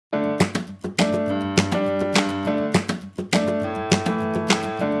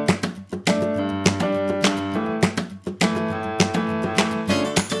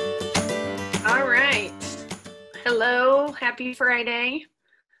happy Friday.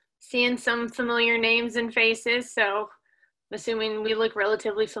 Seeing some familiar names and faces, so I'm assuming we look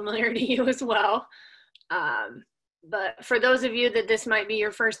relatively familiar to you as well. But for those of you that this might be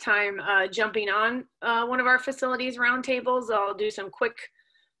your first time jumping on one of our facilities roundtables, I'll do some quick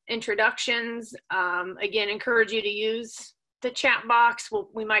introductions. Again, encourage you to use the chat box.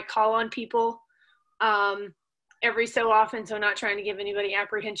 We might call on people every so often, so not trying to give anybody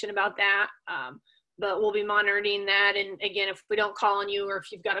apprehension about that. But we'll be monitoring that. And again, if we don't call on you, or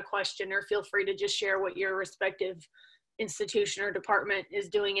if you've got a question, or feel free to just share what your respective institution or department is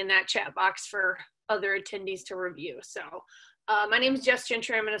doing in that chat box for other attendees to review. So my name is Jess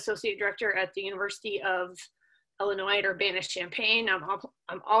Gentry. I'm an associate director at the University of Illinois at Urbana-Champaign.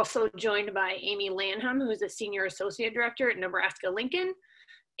 I'm also joined by Amy Lanham, who's a senior associate director at Nebraska-Lincoln,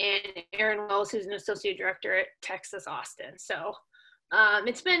 and Erin, who's an associate director at Texas Austin. So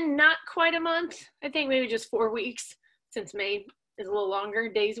it's been not quite a month, I think maybe just 4 weeks, since May is a little longer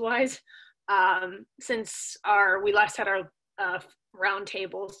days-wise, since we last had our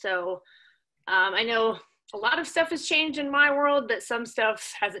roundtable. So I know a lot of stuff has changed in my world, but some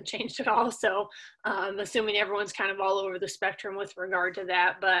stuff hasn't changed at all. So I'm assuming everyone's kind of all over the spectrum with regard to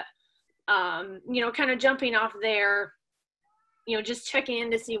that. But, you know, kind of jumping off there, you know, just checking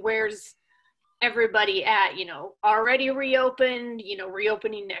in to see where's everybody at, you know, already reopened, you know,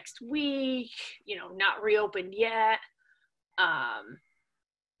 reopening next week, you know, not reopened yet.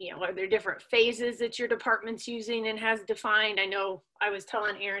 You know, are there different phases that your department's using and has defined? I know I was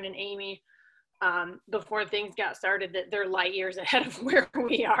telling Erin and Amy before things got started that they're light years ahead of where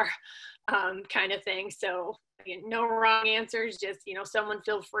we are, kind of thing. So again, no wrong answers, just, you know, someone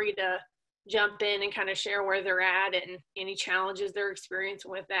feel free to jump in and kind of share where they're at and any challenges they're experiencing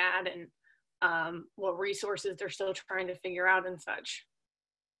with that, and what resources they're still trying to figure out and such.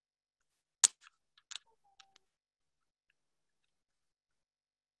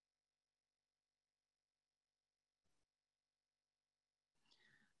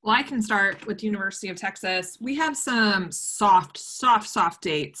 Well, I can start with the University of Texas. We have some soft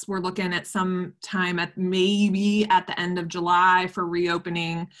dates. We're looking at some time maybe at the end of July for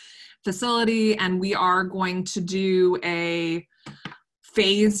reopening facility, and we are going to do a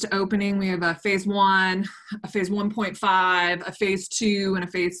phased opening. We have a phase 1, a phase 1.5, a phase 2, and a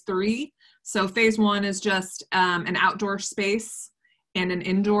phase 3. So phase 1 is just an outdoor space and an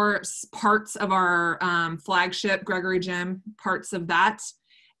indoor parts of our flagship Gregory Gym, parts of that.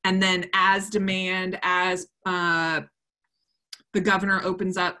 And then as demand, as the governor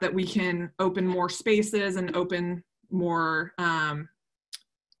opens up that we can open more spaces and open more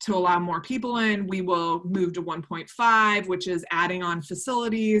to allow more people in, we will move to 1.5, which is adding on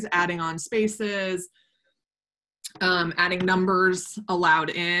facilities, adding on spaces, adding numbers allowed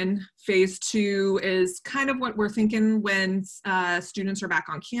in. Phase 2 is kind of what we're thinking when students are back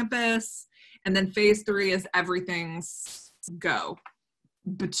on campus. And then phase 3 is everything's go,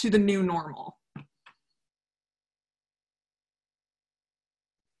 but to the new normal.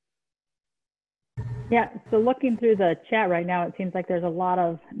 Yeah, so looking through the chat right now, it seems like there's a lot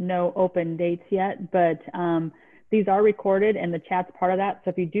of no open dates yet, but these are recorded and the chat's part of that. So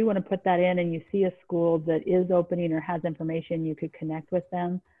if you do want to put that in and you see a school that is opening or has information, you could connect with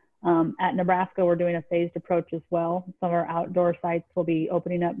them. At Nebraska, we're doing a phased approach as well. Some of our outdoor sites will be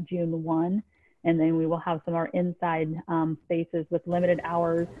opening up June 1, and then we will have some of our inside spaces with limited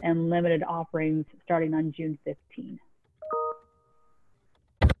hours and limited offerings starting on June 15.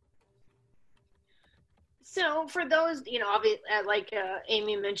 So for those, you know, obviously, like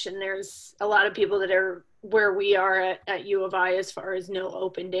Amy mentioned, there's a lot of people that are where we are at U of I as far as no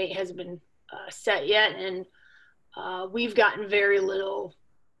open date has been set yet. And we've gotten very little,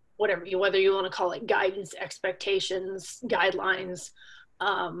 whether you want to call it guidance, expectations, guidelines,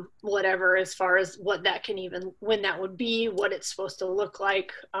 whatever, as far as what that can even, when that would be, what it's supposed to look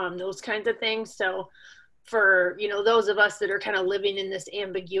like, those kinds of things. So for, you know, those of us that are kind of living in this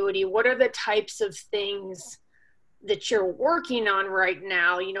ambiguity, what are the types of things that you're working on right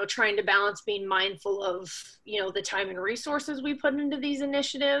now, you know, trying to balance being mindful of, you know, the time and resources we put into these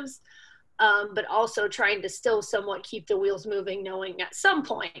initiatives, but also trying to still somewhat keep the wheels moving, knowing at some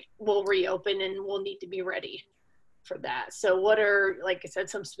point we'll reopen and we'll need to be ready for that. So what are, like I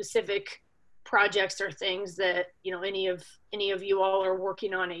said, some specific projects or things that, you know, any of you all are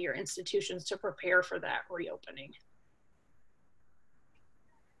working on at your institutions to prepare for that reopening?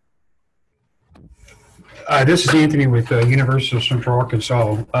 This is Anthony with University of Central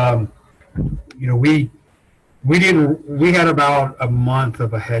Arkansas. You know, we had about a month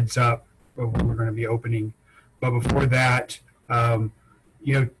of a heads up of when we're going to be opening, but before that, you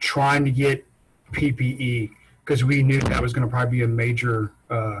know, trying to get PPE. because we knew that was going to probably be a major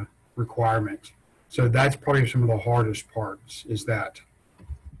requirement. So that's probably some of the hardest parts, is that.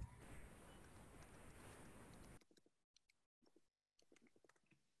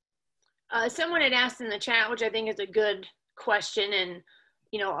 Someone had asked in the chat, which I think is a good question, and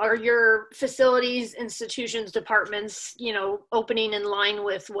are your facilities, institutions, departments, opening in line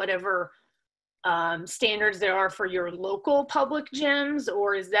with whatever standards there are for your local public gyms,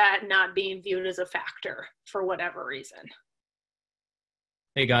 or is that not being viewed as a factor for whatever reason?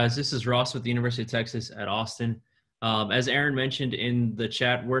 Hey guys, this is Ross with the University of Texas at Austin. As Erin mentioned in the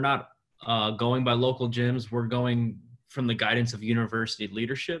chat, we're not going by local gyms. We're going from the guidance of university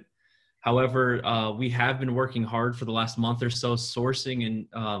leadership. However, we have been working hard for the last month or so sourcing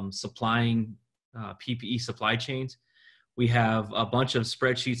and supplying PPE supply chains. We have a bunch of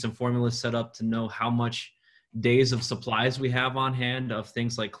spreadsheets and formulas set up to know how much days of supplies we have on hand of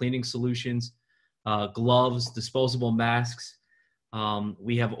things like cleaning solutions, gloves, disposable masks.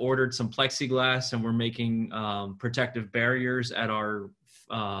 We have ordered some plexiglass, and we're making protective barriers at our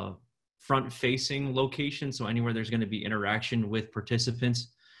front-facing location, so anywhere there's going to be interaction with participants.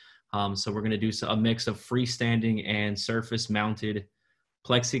 So we're going to do a mix of freestanding and surface-mounted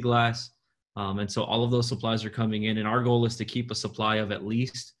plexiglass. And so all of those supplies are coming in, and our goal is to keep a supply of at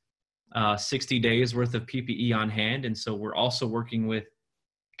least 60 days worth of PPE on hand. And so we're also working with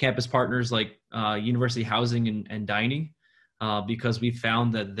campus partners like University Housing and Dining, because we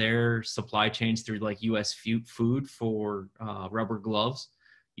found that their supply chains through like US Food for rubber gloves,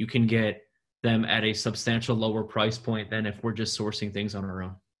 you can get them at a substantial lower price point than if we're just sourcing things on our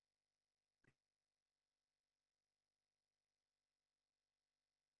own.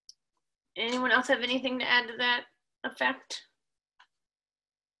 Anyone else have anything to add to that effect?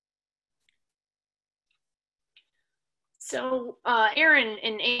 So Erin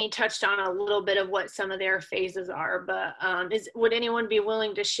and Amy touched on a little bit of what some of their phases are, but would anyone be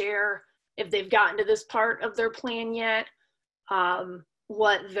willing to share, if they've gotten to this part of their plan yet,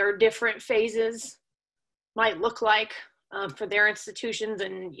 what their different phases might look like for their institutions,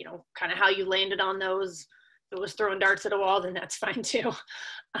 and kind of how you landed on those? If it was throwing darts at a wall, then that's fine too.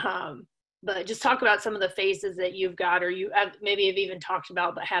 But just talk about some of the phases that you've got, or you maybe have even talked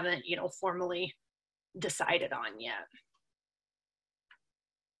about but haven't formally decided on yet.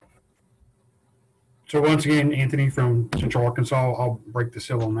 So once again, Anthony from Central Arkansas, I'll break the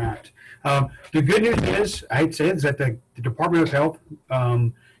seal on that. The good news is, I'd say, is that the Department of Health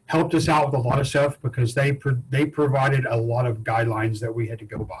helped us out with a lot of stuff, because they provided a lot of guidelines that we had to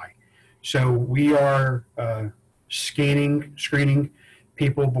go by. So we are screening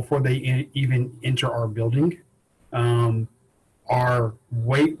people before they even enter our building. Our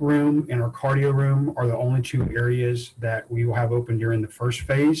weight room and our cardio room are the only two areas that we will have open during the first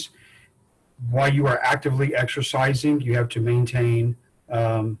phase. While you are actively exercising, you have to maintain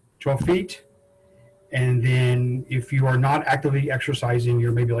 12 feet. And then if you are not actively exercising,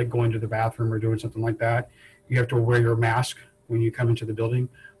 you're maybe like going to the bathroom or doing something like that, you have to wear your mask when you come into the building.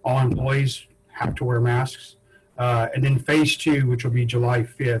 All employees have to wear masks. And then phase 2, which will be July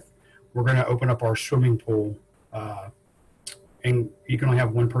 5th, we're going to open up our swimming pool. And you can only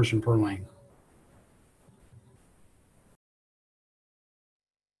have one person per lane.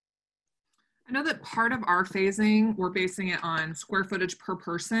 I know that part of our phasing, we're basing it on square footage per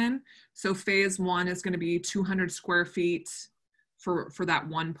person. So phase 1 is going to be 200 square feet for that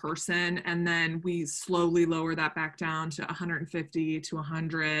one person. And then we slowly lower that back down to 150 to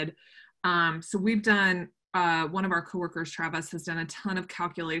 100. So we've done, one of our coworkers, Travis, has done a ton of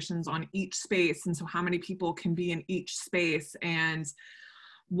calculations on each space. And so how many people can be in each space and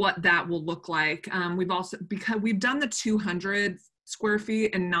what that will look like. We've also, because we've done the 200 square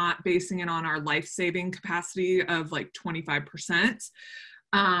feet and not basing it on our life-saving capacity of like 25%,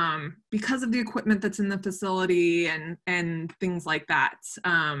 because of the equipment that's in the facility and things like that.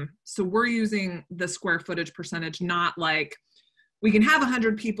 So we're using the square footage percentage, not like we can have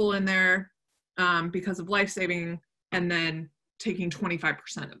 100 people in there because of life-saving and then taking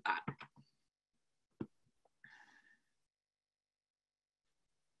 25% of that.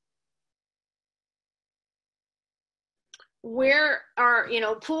 Where are,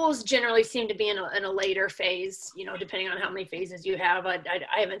 pools generally seem to be in a later phase, depending on how many phases you have. I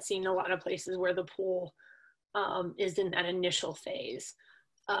haven't seen a lot of places where the pool is in that initial phase.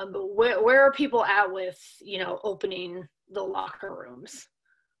 But where are people at with, opening the locker rooms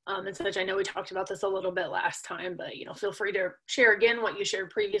and such? I know we talked about this a little bit last time, but, feel free to share again what you shared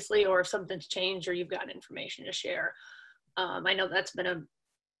previously, or if something's changed or you've got information to share. I know that's been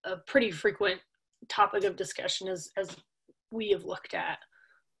a pretty frequent topic of discussion as we have looked at.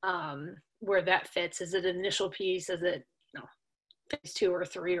 where that fits. Is it an initial piece? Is it, phase 2 or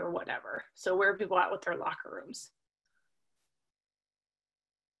 3 or whatever? So where are people at with their locker rooms?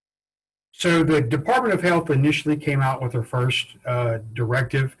 So the Department of Health initially came out with their first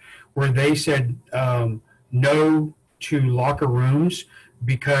directive where they said no to locker rooms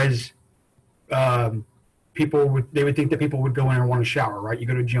because they would think that people would go in and want to shower, right? You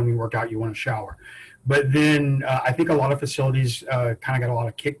go to a gym, you work out, you want to shower. But then I think a lot of facilities kind of got a lot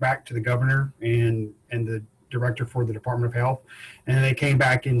of kickback to the governor and the director for the Department of Health. And they came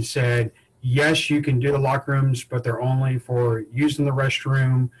back and said, yes, you can do the locker rooms, but they're only for using the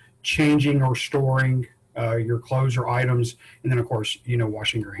restroom, changing or storing your clothes or items, and then of course,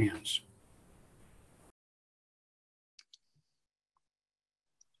 washing your hands.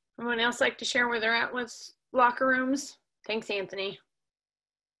 Anyone else like to share where they're at with locker rooms? Thanks, Anthony.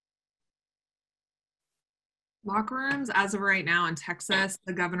 Locker rooms, as of right now in Texas,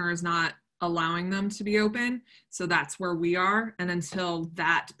 the governor is not allowing them to be open. So that's where we are. And until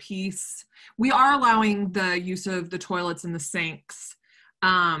that piece, we are allowing the use of the toilets and the sinks.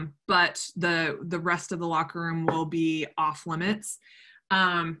 But the rest of the locker room will be off limits.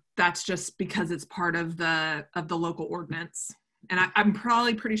 That's just because it's part of the local ordinance. And I'm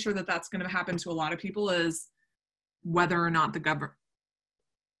probably pretty sure that that's going to happen to a lot of people, is whether or not the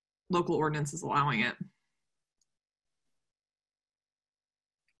local ordinance is allowing it.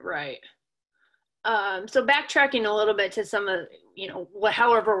 Right. So backtracking a little bit to some of,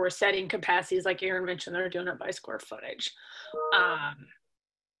 however we're setting capacities, like Erin mentioned, they're doing it by square footage.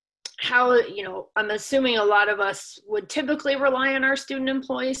 How, I'm assuming a lot of us would typically rely on our student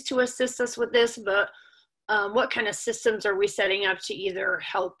employees to assist us with this, but what kind of systems are we setting up to either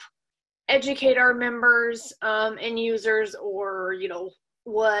help educate our members and users, or,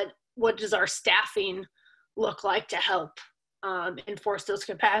 what does our staffing look like to help enforce those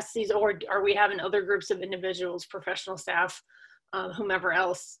capacities? Or are we having other groups of individuals, professional staff, whomever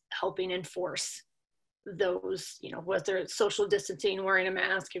else, helping enforce those, whether it's social distancing, wearing a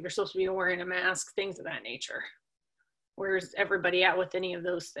mask, if you're supposed to be wearing a mask, things of that nature? Where's everybody at with any of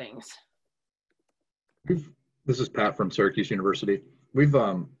those things? This is Pat from Syracuse University. We've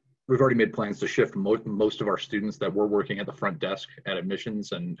already made plans to shift most of our students that were working at the front desk at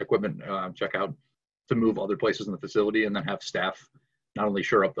admissions and equipment checkout to move other places in the facility, and then have staff not only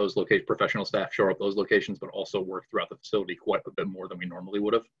shore up those locations, professional staff shore up those locations, but also work throughout the facility quite a bit more than we normally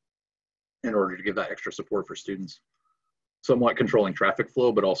would have, in order to give that extra support for students. Somewhat controlling traffic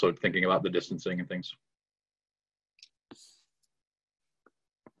flow, but also thinking about the distancing and things.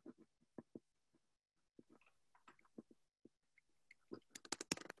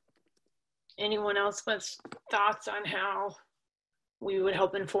 Anyone else with thoughts on how we would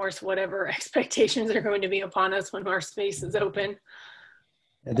help enforce whatever expectations are going to be upon us when our space is open?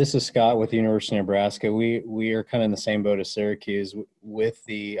 This is Scott with the University of Nebraska. We are kind of in the same boat as Syracuse, with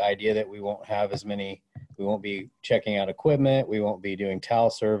the idea that we won't be checking out equipment, we won't be doing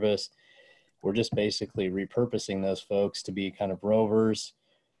towel service. We're just basically repurposing those folks to be kind of rovers,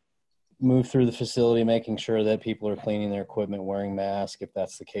 move through the facility, making sure that people are cleaning their equipment, wearing masks, if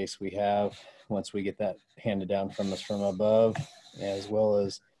that's the case we have, once we get that handed down from us from above, as well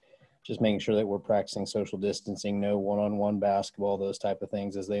as just making sure that we're practicing social distancing, no one-on-one basketball, those type of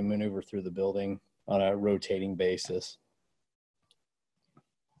things as they maneuver through the building on a rotating basis.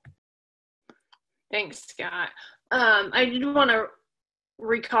 Thanks, Scott. I did want to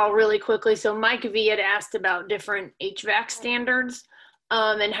recall really quickly. So Mike V had asked about different HVAC standards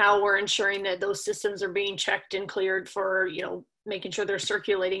and how we're ensuring that those systems are being checked and cleared for, making sure they're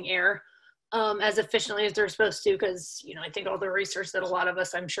circulating air as efficiently as they're supposed to, because I think all the research that a lot of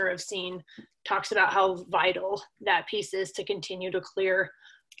us, I'm sure, have seen talks about how vital that piece is to continue to clear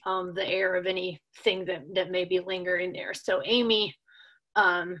the air of anything that may be lingering there. So Amy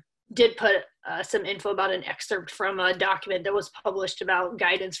did put some info about an excerpt from a document that was published about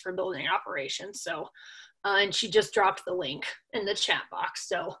guidance for building operations. So and she just dropped the link in the chat box.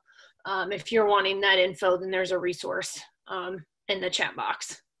 So if you're wanting that info, then there's a resource in the chat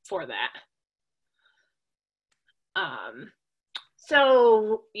box for that.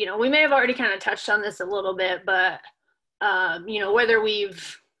 So, we may have already kind of touched on this a little bit, but, whether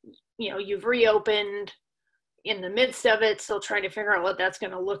you've reopened in the midst of it, still trying to figure out what that's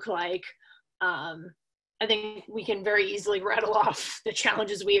going to look like. I think we can very easily rattle off the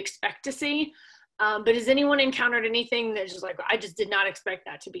challenges we expect to see. But has anyone encountered anything that's just like, I just did not expect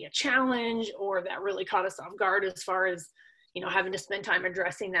that to be a challenge, or that really caught us off guard as far as, having to spend time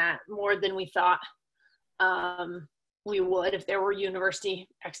addressing that more than we thought we would if there were university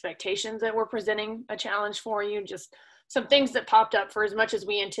expectations that were presenting a challenge for you? Just some things that popped up. For as much as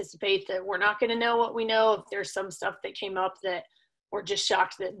we anticipate that we're not going to know what we know, if there's some stuff that came up that we're just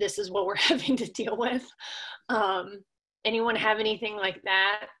shocked that this is what we're having to deal with. Anyone have anything like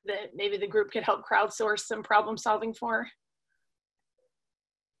that maybe the group could help crowdsource some problem solving for?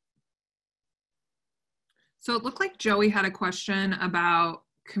 So it looked like Joey had a question about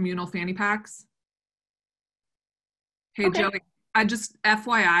communal fanny packs. Hey, okay. Joey, I just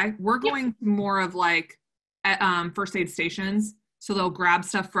FYI, we're going more of like first aid stations. So they'll grab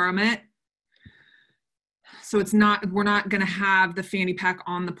stuff from it. So we're not going to have the fanny pack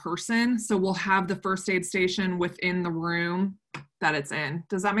on the person. So we'll have the first aid station within the room that it's in.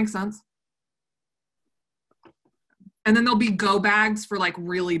 Does that make sense? And then there'll be go bags for like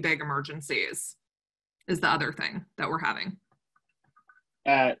really big emergencies is the other thing that we're having.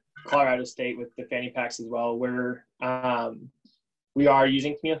 At Colorado State with the fanny packs as well, we are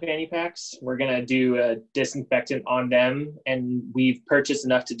using communal fanny packs. We're going to do a disinfectant on them, and we've purchased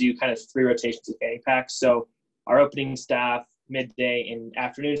enough to do kind of 3 rotations of fanny packs. So our opening staff, midday, and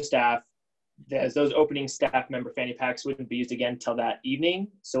afternoon staff, those opening staff member fanny packs wouldn't be used again until that evening.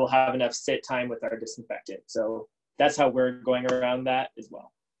 So we'll have enough sit time with our disinfectant. So that's how we're going around that as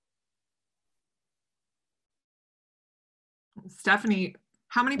well. Stephanie,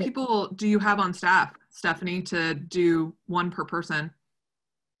 how many people do you have on staff, Stephanie, to do 1 per person?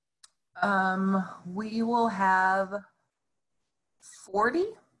 We will have 40.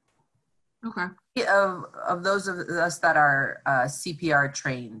 Okay. Of those of us that are CPR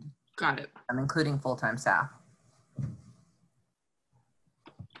trained. Got it. Including full-time staff.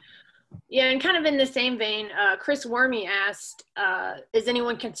 Yeah, and kind of in the same vein, Chris Wormy asked, is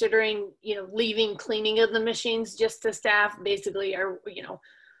anyone considering, leaving cleaning of the machines just to staff? Basically,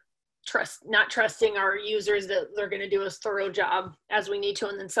 not trusting our users that they're going to do a thorough job as we need to.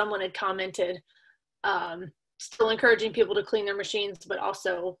 And then someone had commented, still encouraging people to clean their machines, but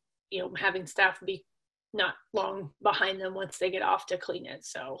also, having staff be not long behind them once they get off to clean it.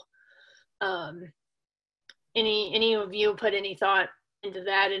 So, any of you put any thought into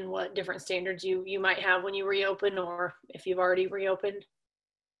that and what different standards you might have when you reopen, or if you've already reopened?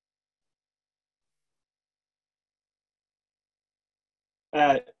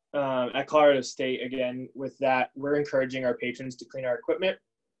 At Colorado State, again, with that, we're encouraging our patrons to clean our equipment,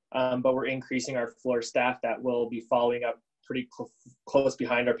 but we're increasing our floor staff that will be following up pretty close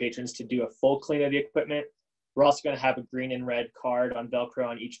behind our patrons to do a full clean of the equipment. We're also going to have a green and red card on Velcro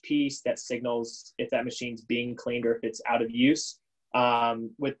on each piece that signals if that machine's being cleaned or if it's out of use,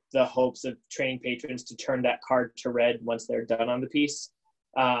 with the hopes of training patrons to turn that card to red once they're done on the piece.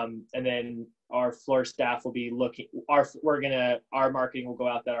 And then our floor staff will be our marketing will go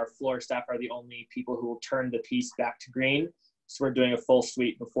out that our floor staff are the only people who will turn the piece back to green. So we're doing a full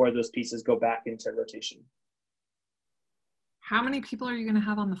sweep before those pieces go back into rotation. How many people are you going to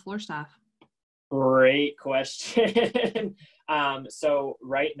have on the floor staff? Great question. So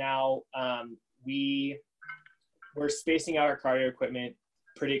right now, we're spacing out our cardio equipment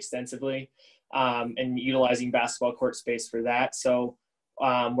pretty extensively, and utilizing basketball court space for that. So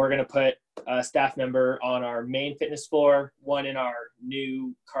we're going to put a staff member on our main fitness floor, 1 in our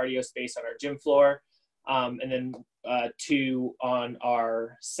new cardio space on our gym floor, and then 2 on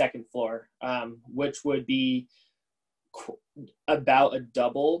our second floor, which would be about a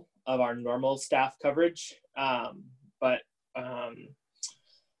double of our normal staff coverage. But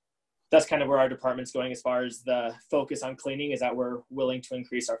that's kind of where our department's going as far as the focus on cleaning, is that we're willing to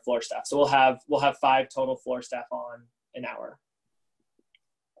increase our floor staff. So we'll have 5 total floor staff on an hour.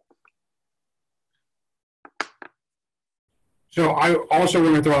 So I also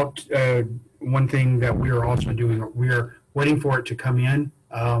want to throw out one thing that we are also doing. We are waiting for it to come in.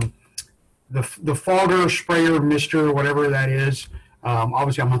 The fogger, sprayer, mister, whatever that is.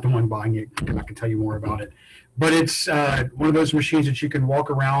 Obviously, I'm not the one buying it, and I can tell you more about it. But it's one of those machines that you can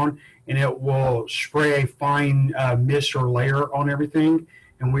walk around, and it will spray a fine mist or layer on everything.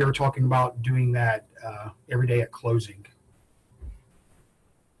 And we are talking about doing that every day at closing.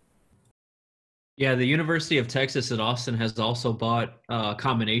 Yeah, the University of Texas at Austin has also bought a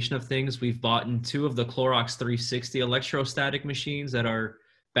combination of things. We've bought 2 of the Clorox 360 electrostatic machines that are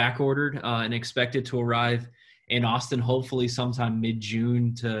back ordered and expected to arrive in Austin, hopefully sometime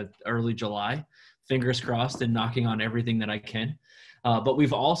mid-June to early July. Fingers crossed and knocking on everything that I can. But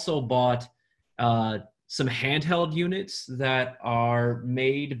we've also bought some handheld units that are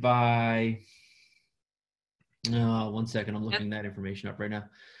made by, one second, I'm looking that information up right now.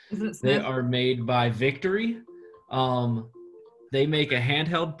 They are made by Victory. They make a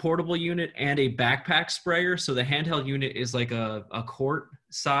handheld portable unit and a backpack sprayer. So the handheld unit is like a quart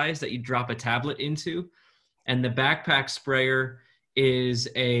size that you drop a tablet into. And the backpack sprayer is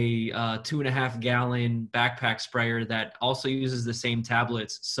a 2.5 gallon backpack sprayer that also uses the same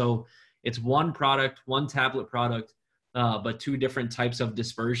tablets. So it's one product, one tablet product, but two different types of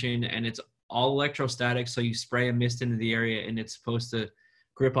dispersion, and it's all electrostatic. So you spray a mist into the area and it's supposed to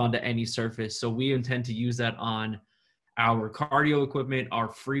grip onto any surface. So we intend to use that on our cardio equipment, our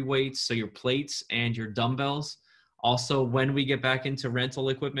free weights, so your plates and your dumbbells. Also, when we get back into rental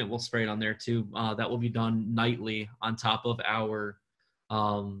equipment, we'll spray it on there too. That will be done nightly on top of our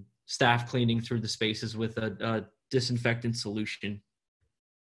staff cleaning through the spaces with a disinfectant solution.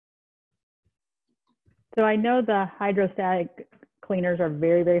 So I know the hydrostatic cleaners are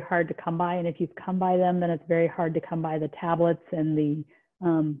very, very hard to come by. And if you've come by them, then it's very hard to come by the tablets and the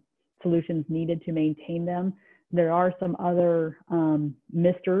solutions needed to maintain them. There are some other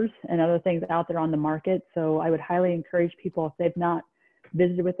misters and other things out there on the market. So I would highly encourage people, if they've not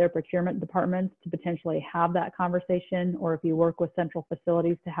visited with their procurement departments, to potentially have that conversation, or if you work with central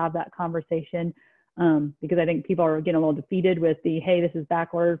facilities, to have that conversation, because I think people are getting a little defeated with the, hey, this is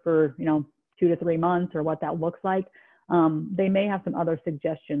back ordered for 2 to 3 months, or what that looks like. They may have some other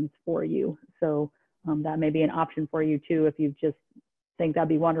suggestions for you. So that may be an option for you too, if you just think that'd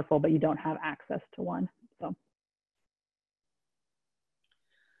be wonderful, but you don't have access to one.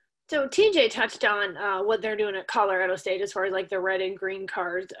 So TJ touched on what they're doing at Colorado State as far as like the red and green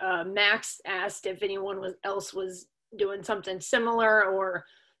cards. Max asked if anyone else was doing something similar or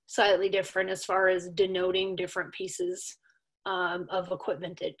slightly different as far as denoting different pieces of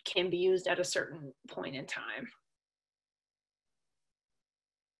equipment that can be used at a certain point in time.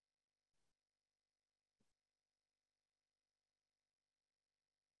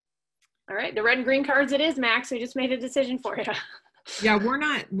 All right, the red and green cards it is, Max. We just made a decision for you. Yeah, we're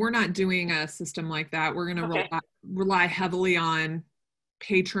not doing a system like that. We're going to rely heavily on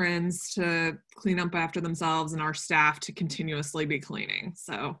patrons to clean up after themselves and our staff to continuously be cleaning.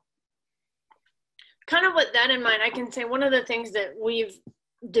 So kind of with that in mind, I can say one of the things that we've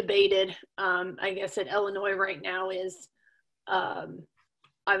debated, I guess at Illinois right now is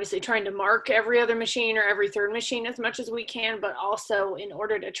obviously trying to mark every other machine or every third machine as much as we can, but also in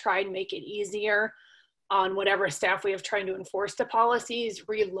order to try and make it easier on whatever staff we have trying to enforce the policies,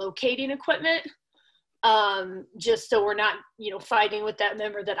 relocating equipment, just so we're not, fighting with that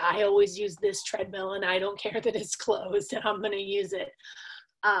member that I always use this treadmill and I don't care that it's closed and I'm going to use it,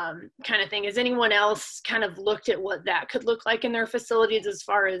 kind of thing. Has anyone else kind of looked at what that could look like in their facilities as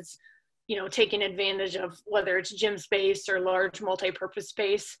far as, taking advantage of whether it's gym space or large multi-purpose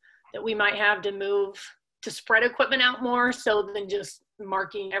space that we might have to move to spread equipment out more so than just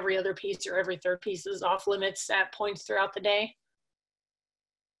marking every other piece or every third piece is off limits at points throughout the day?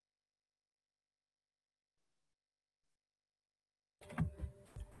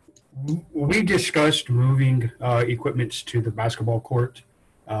 We discussed moving equipments to the basketball court.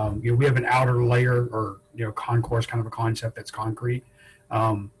 We have an outer layer or concourse, kind of a concept that's concrete.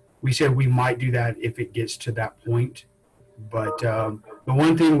 We said we might do that if it gets to that point. But the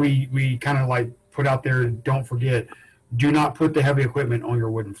one thing we kind of like put out there, don't forget, do not put the heavy equipment on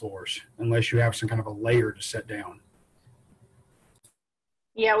your wooden floors unless you have some kind of a layer to set down.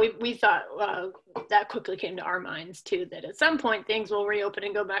 Yeah, we thought that quickly came to our minds too, that at some point things will reopen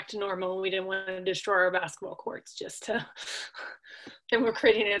and go back to normal. And we didn't want to destroy our basketball courts just to, then we're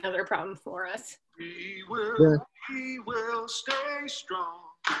creating another problem for us. We will stay strong.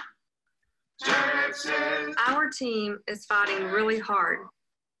 Our team is fighting really hard.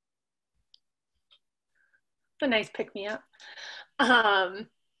 A nice pick-me-up.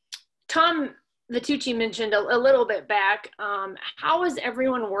 Tom Vitucci mentioned a little bit back, how is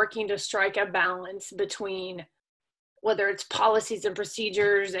everyone working to strike a balance between whether it's policies and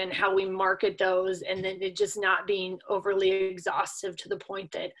procedures and how we market those, and then it just not being overly exhaustive to the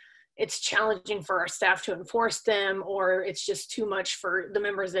point that it's challenging for our staff to enforce them, or it's just too much for the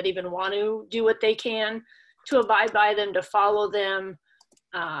members that even want to do what they can to abide by them, to follow them?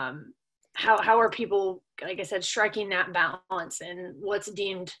 How are people, like I said, striking that balance, and what's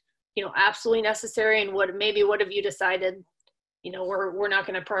deemed, absolutely necessary, and what have you decided, we're not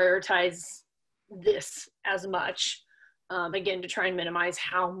going to prioritize this as much, again, to try and minimize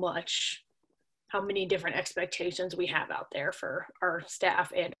how many different expectations we have out there for our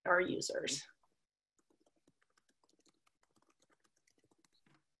staff and our users.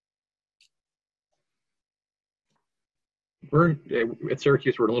 We're at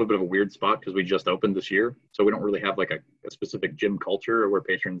Syracuse, we're in a little bit of a weird spot because we just opened this year. So we don't really have like a specific gym culture where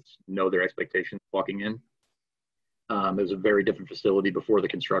patrons know their expectations walking in. It was a very different facility before the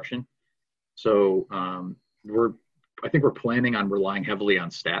construction. So I think we're planning on relying heavily on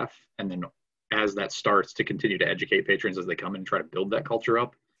staff and then as that starts to continue to educate patrons as they come in and try to build that culture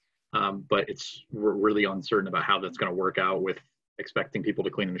up. But we're really uncertain about how that's going to work out with expecting people to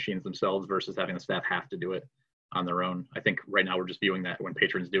clean the machines themselves versus having the staff have to do it on their own. I think right now we're just viewing that when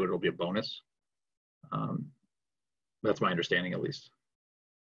patrons do it, it'll be a bonus. That's my understanding, at least.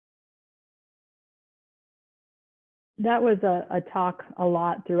 That was a talk a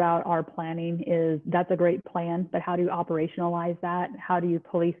lot throughout our planning. Is that's a great plan, but how do you operationalize that? How do you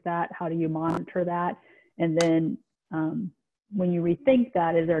police that? How do you monitor that? And then when you rethink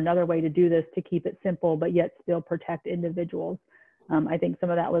that, is there another way to do this to keep it simple but yet still protect individuals? I think some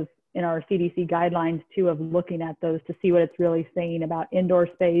of that was in our CDC guidelines too, of looking at those to see what it's really saying about indoor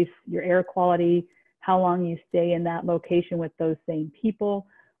space, your air quality, how long you stay in that location with those same people,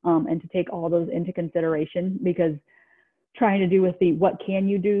 and to take all those into consideration, because trying to do with the what can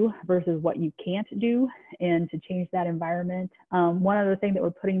you do versus what you can't do, and to change that environment. One other thing that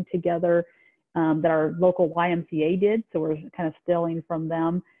we're putting together that our local YMCA did, so we're kind of stealing from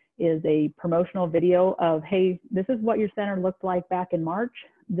them, is a promotional video of, hey, this is what your center looked like back in March.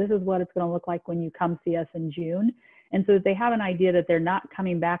 This is what it's going to look like when you come see us in June. And so they have an idea that they're not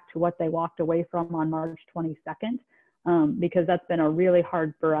coming back to what they walked away from on March 22nd. Because that's been a really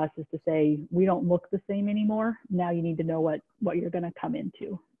hard for us, is to say, we don't look the same anymore. Now you need to know what you're going to come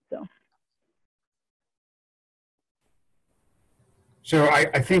into. So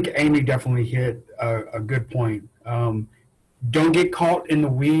I think Amy definitely hit a good point. Don't get caught in the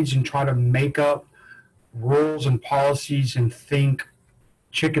weeds and try to make up rules and policies and think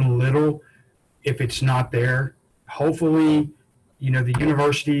Chicken Little if it's not there. Hopefully, the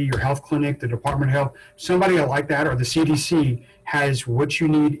university, your health clinic, the Department of Health, somebody like that, or the CDC has what you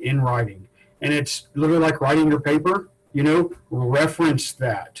need in writing. And it's literally like writing your paper, reference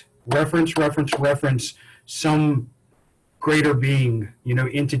that. Reference some greater being,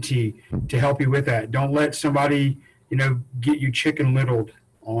 entity to help you with that. Don't let somebody, get you Chicken Littled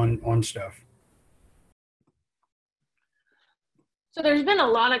on stuff. So there's been a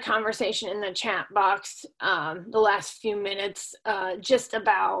lot of conversation in the chat box the last few minutes just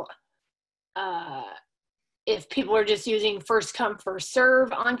about if people are just using first come, first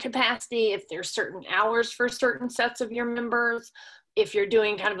serve on capacity, if there's certain hours for certain sets of your members, if you're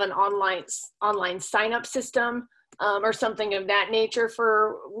doing kind of an online sign up system or something of that nature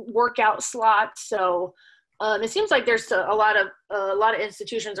for workout slots. So it seems like there's a lot of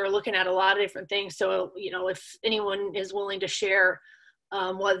institutions are looking at a lot of different things. So, if anyone is willing to share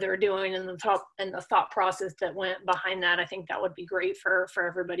what they're doing and the thought process that went behind that, I think that would be great for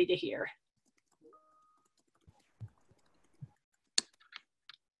everybody to hear.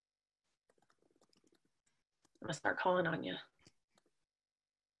 I'm gonna start calling on you.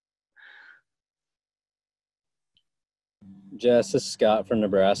 Jess, this is Scott from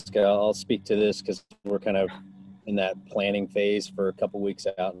Nebraska. I'll speak to this because we're kind of in that planning phase for a couple weeks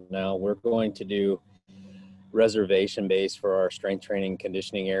out now. We're going to do reservation based for our strength training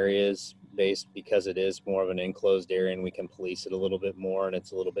conditioning areas based because it is more of an enclosed area and we can police it a little bit more, and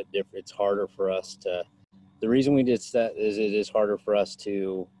it's a little bit different. It's harder for us to, the reason we did that is it is harder for us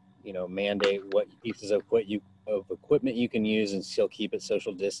to, mandate what pieces of equipment you can use and still keep it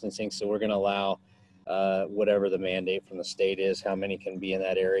social distancing. So we're going to allow whatever the mandate from the state is, how many can be in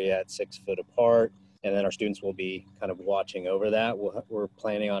that area at 6 foot apart. And then our students will be kind of watching over that. We're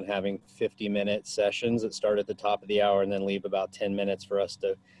planning on having 50-minute sessions that start at the top of the hour and then leave about 10 minutes for us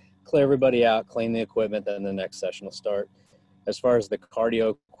to clear everybody out, clean the equipment, then the next session will start. As far as the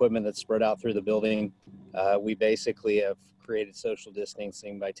cardio equipment that's spread out through the building, we basically have created social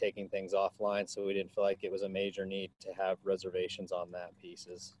distancing by taking things offline, so we didn't feel like it was a major need to have reservations on that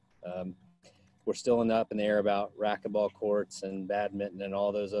pieces. We're still up in the air about racquetball courts and badminton and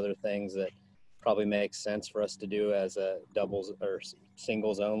all those other things that probably makes sense for us to do as a doubles or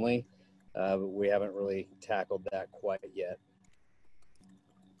singles only. But we haven't really tackled that quite yet.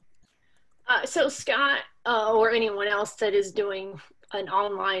 So Scott, or anyone else that is doing an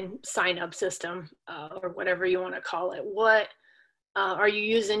online sign-up system or whatever you want to call it, what are you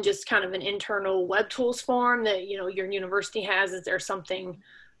using? Just kind of an internal web tools form that your university has? Is there something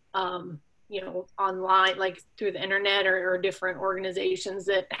online, like through the internet, or different organizations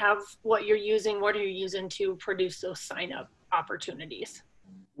that have what you're using? What are you using to produce those sign-up opportunities?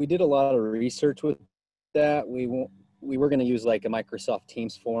 We did a lot of research with that. We were going to use like a Microsoft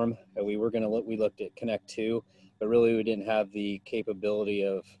Teams form, and we looked at Connect 2, but really we didn't have the capability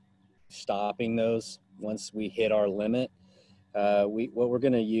of stopping those once we hit our limit. What we're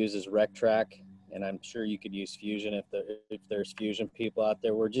going to use is RecTrack, and I'm sure you could use Fusion if there's Fusion people out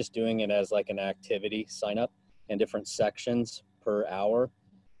there. We're just doing it as like an activity sign up in different sections per hour.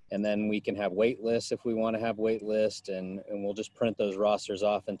 And then we can have wait lists if we want to have wait lists, and we'll just print those rosters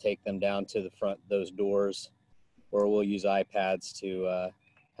off and take them down to the front, those doors, or we'll use iPads to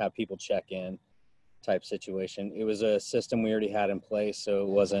have people check in type situation. It was a system we already had in place, so it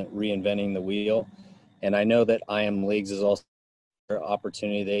wasn't reinventing the wheel. And I know that IM Leagues is also an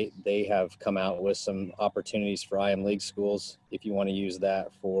opportunity. They have come out with some opportunities for IM League schools if you want to use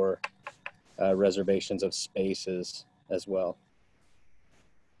that for reservations of spaces as well.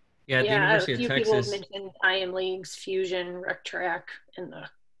 Yeah, the Yeah, University a of few people have Texas. mentioned IM Leagues, Fusion, Rec Track in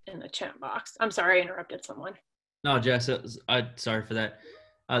the chat box. I'm sorry, I interrupted someone. No, Jess, sorry for that.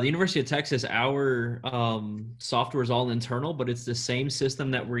 The University of Texas, our software is all internal, but it's the same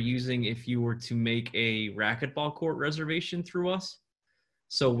system that we're using if you were to make a racquetball court reservation through us.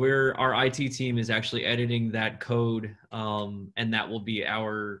 So our IT team is actually editing that code, and that will be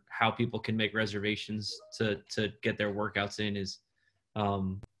how people can make reservations to get their workouts in is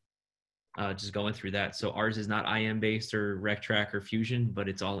just going through that. So ours is not IM based or Rec Track or Fusion, but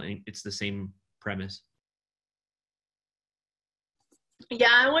it's the same premise.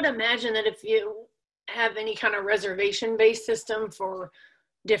 Yeah, I would imagine that if you have any kind of reservation-based system for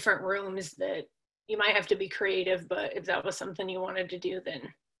different rooms, that you might have to be creative, but if that was something you wanted to do, then you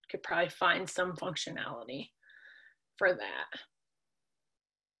could probably find some functionality for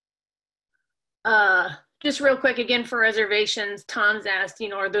that. Just real quick, again, for reservations, Tom's asked,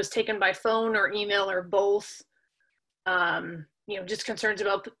 are those taken by phone or email or both? Just concerns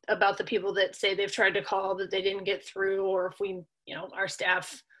about the people that say they've tried to call that they didn't get through, or if our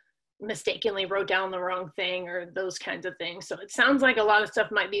staff mistakenly wrote down the wrong thing, or those kinds of things. So it sounds like a lot of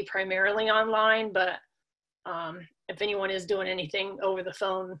stuff might be primarily online, but if anyone is doing anything over the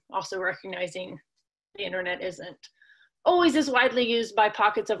phone, also recognizing the internet isn't always as widely used by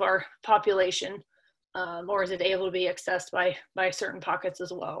pockets of our population, or is it able to be accessed by certain pockets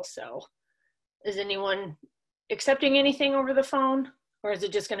as well? So is anyone accepting anything over the phone, or is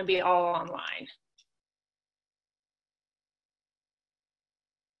it just going to be all online?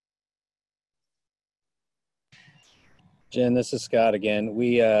 Jen, this is Scott again.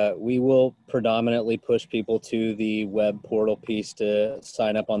 We will predominantly push people to the web portal piece to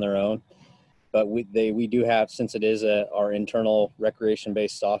sign up on their own, but we do have, since it is our internal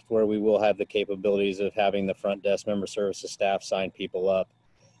recreation-based software, we will have the capabilities of having the front desk member services staff sign people up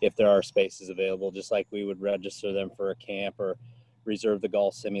if there are spaces available, just like we would register them for a camp or reserve the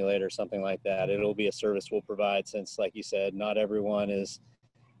golf simulator, something like that. It'll be a service we'll provide, since, like you said, not everyone is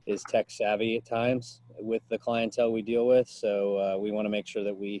tech savvy at times with the clientele we deal with. So we want to make sure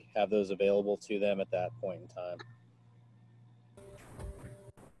that we have those available to them at that point in time.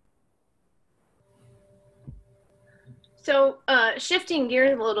 So shifting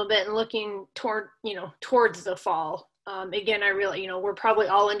gears a little bit and looking towards the fall. Again, I really, we're probably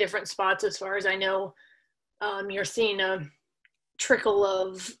all in different spots as far as I know. You're seeing a trickle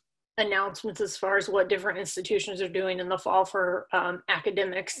of announcements as far as what different institutions are doing in the fall for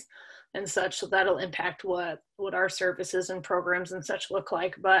academics and such. So that'll impact what our services and programs and such look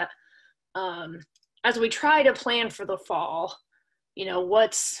like. But as we try to plan for the fall,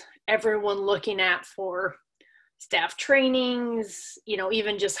 what's everyone looking at for staff trainings,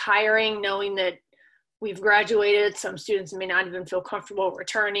 even just hiring, knowing that we've graduated, some students may not even feel comfortable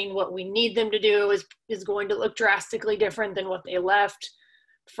returning. What we need them to do is going to look drastically different than what they left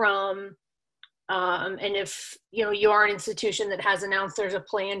from. And if you are an institution that has announced there's a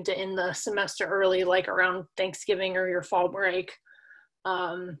plan to end the semester early, like around Thanksgiving or your fall break,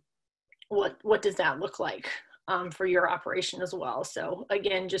 what does that look like for your operation as well? So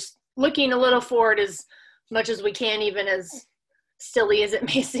again, just looking a little forward as much as we can, even as silly as it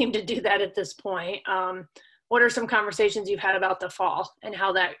may seem to do that at this point. What are some conversations you've had about the fall and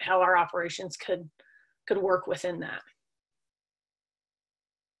how our operations could work within that?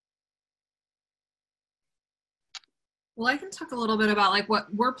 Well, I can talk a little bit about like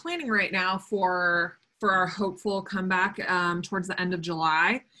what we're planning right now for our hopeful comeback towards the end of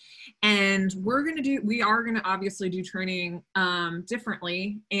July. And we are going to obviously do training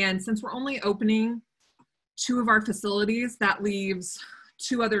differently. And since we're only opening 2 of our facilities, that leaves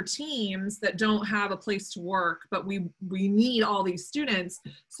 2 other teams that don't have a place to work, but we need all these students.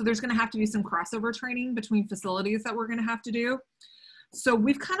 So there's going to have to be some crossover training between facilities that we're going to have to do. So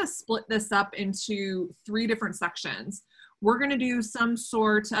we've kind of split this up into 3 different sections. We're going to do some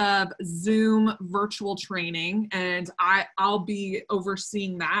sort of Zoom virtual training, and I'll be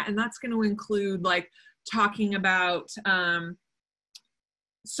overseeing that. And that's going to include like talking about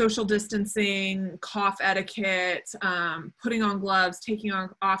social distancing, cough etiquette, putting on gloves, taking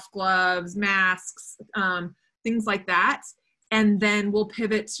off gloves, masks, things like that. And then we'll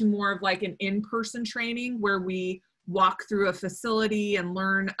pivot to more of like an in-person training where we walk through a facility and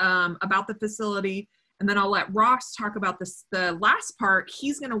learn about the facility. And then I'll let Ross talk about this, the last part.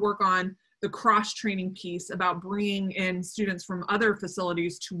 He's going to work on the cross-training piece about bringing in students from other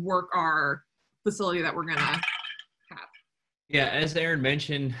facilities to work our facility that we're going to have. Yeah, as Erin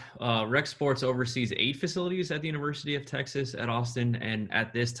mentioned, Rec Sports oversees 8 facilities at the University of Texas at Austin. And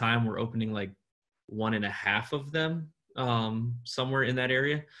at this time, we're opening like 1.5 of them, somewhere in that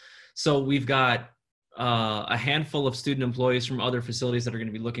area. So we've got a handful of student employees from other facilities that are going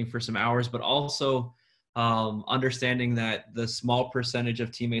to be looking for some hours, but also understanding that the small percentage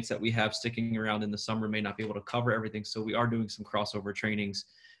of teammates that we have sticking around in the summer may not be able to cover everything. So we are doing some crossover trainings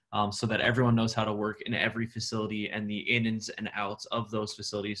so that everyone knows how to work in every facility and the ins and outs of those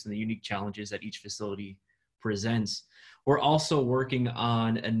facilities and the unique challenges that each facility presents. We're also working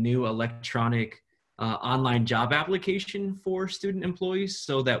on a new electronic online job application for student employees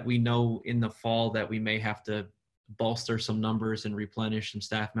so that we know in the fall that we may have to bolster some numbers and replenish some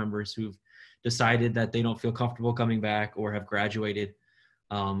staff members who've decided that they don't feel comfortable coming back or have graduated.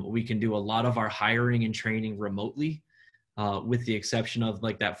 We can do a lot of our hiring and training remotely, with the exception of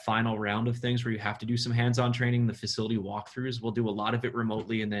like that final round of things where you have to do some hands-on training, the facility walkthroughs. We'll do a lot of it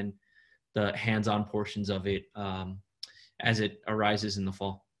remotely, and then the hands-on portions of it as it arises in the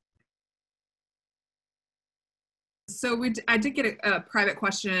fall. So I did get a private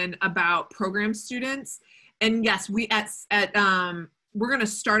question about program students, and yes, we're going to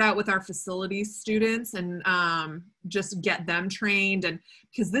start out with our facility students and just get them trained, and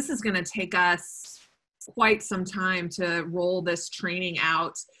because this is going to take us quite some time to roll this training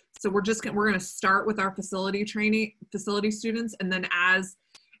out. So we're going to start with our facility students, and then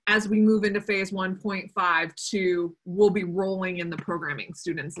as we move into phase 1.5 we'll be rolling in the programming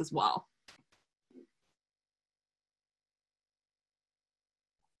students as well.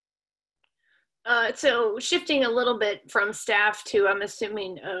 So shifting a little bit from staff to, I'm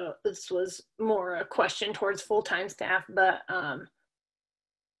assuming this was more a question towards full-time staff, but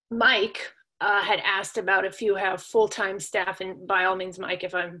Mike had asked about if you have full-time staff, and by all means, Mike,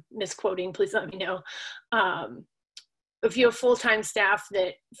 if I'm misquoting, please let me know. If you have full-time staff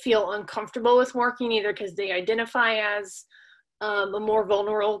that feel uncomfortable with working, either because they identify as a more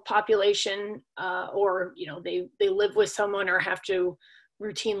vulnerable population, or they live with someone or have to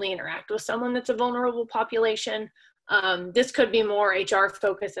routinely interact with someone that's a vulnerable population. This could be more HR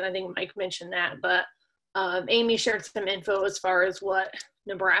focused, and I think Mike mentioned that, but Amy shared some info as far as what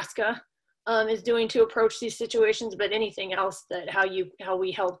Nebraska is doing to approach these situations, but anything else that how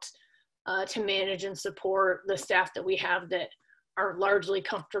we helped to manage and support the staff that we have that are largely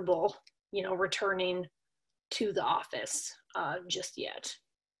comfortable, returning to the office just yet.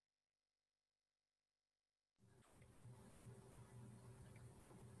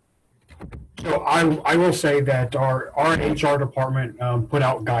 So I will say that our HR department put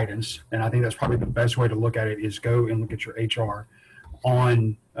out guidance, and I think that's probably the best way to look at it is go and look at your HR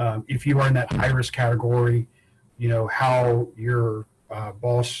on if you are in that high risk category, how your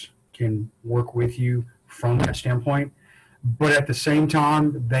boss can work with you from that standpoint. But at the same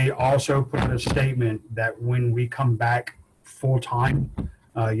time, they also put out a statement that when we come back full time,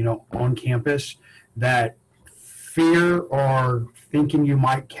 on campus, that fear or thinking you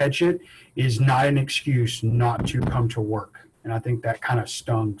might catch it is not an excuse not to come to work. And I think that kind of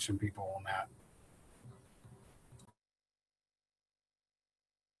stung some people on that.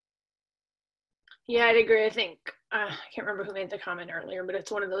 Yeah, I'd agree. I think, I can't remember who made the comment earlier, but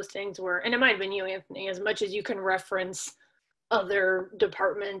it's one of those things where, and it might have been you, Anthony, as much as you can reference other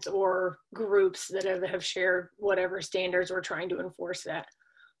departments or groups that have shared whatever standards we're trying to enforce, that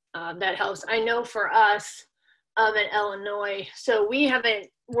helps. I know for us in Illinois, so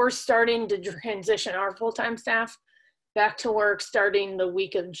we're starting to transition our full-time staff back to work starting the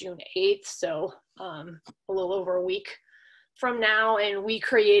week of June 8th. So a little over a week from now. And we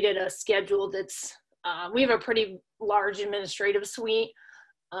created a schedule that's, we have a pretty large administrative suite,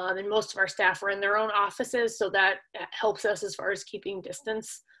 and most of our staff are in their own offices. So that helps us as far as keeping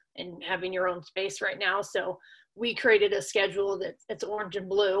distance and having your own space right now. So we created a schedule that's orange and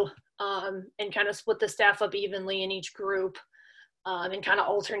blue, and kind of split the staff up evenly in each group, and kind of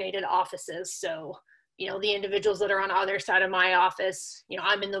alternated offices. So, the individuals that are on either side of my office,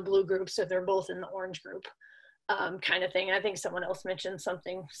 I'm in the blue group, so they're both in the orange group, kind of thing. And I think someone else mentioned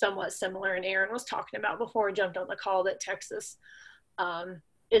something somewhat similar, and Erin was talking about before we jumped on the call that Texas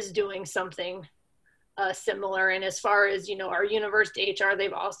is doing something similar. And as far as, our university HR,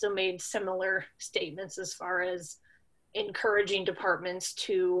 they've also made similar statements as far as encouraging departments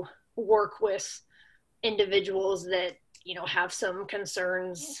to work with individuals that you know, have some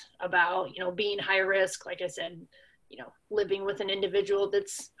concerns about, you know, being high risk, like I said, you know, living with an individual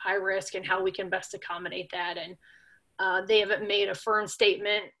that's high risk and how we can best accommodate that. And they haven't made a firm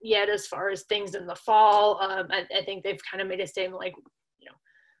statement yet as far as things in the fall. I think they've kind of made a statement like, you know,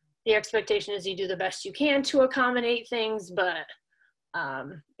 the expectation is you do the best you can to accommodate things, but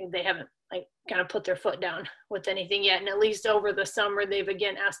they haven't like kind of put their foot down with anything yet. And at least over the summer, they've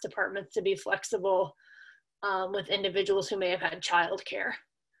again asked departments to be flexible with individuals who may have had childcare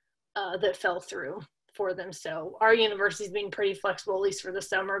that fell through for them. So our university's being pretty flexible, at least for the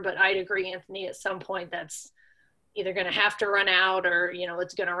summer, but I'd agree, Anthony, at some point that's either going to have to run out or, you know,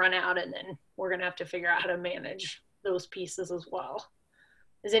 it's going to run out and then we're going to have to figure out how to manage those pieces as well.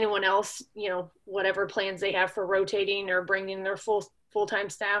 Is anyone else, you know, whatever plans they have for rotating or bringing their full-time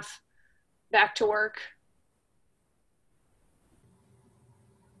staff back to work?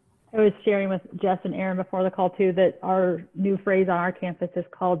 I was sharing with Jess and Erin before the call too that our new phrase on our campus is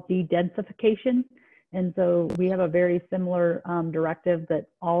called de-densification. And so we have a very similar directive that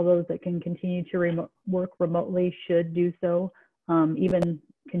all those that can continue to work remotely should do so, even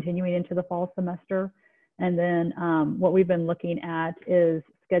continuing into the fall semester. And then what we've been looking at is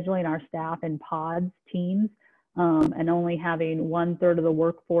scheduling our staff in pods, teams, and only having 1/3 of the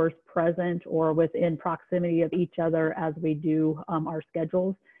workforce present or within proximity of each other as we do our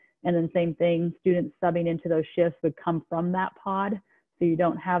schedules. And then same thing, students subbing into those shifts would come from that pod, so you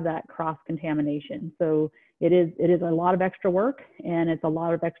don't have that cross-contamination. So it is a lot of extra work, and it's a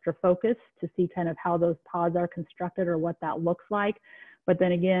lot of extra focus to see kind of how those pods are constructed or what that looks like. But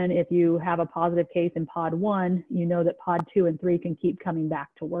then again, if you have a positive case in pod 1, you know that pod 2 and 3 can keep coming back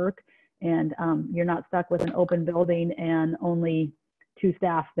to work, and you're not stuck with an open building and only 2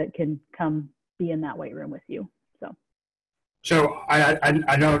 staff that can come be in that weight room with you. So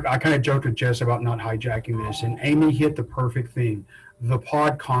I know I kind of joked with Jess about not hijacking this, and Amy hit the perfect thing, the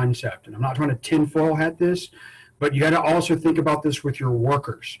pod concept. And I'm not trying to tinfoil hat this, but you got to also think about this with your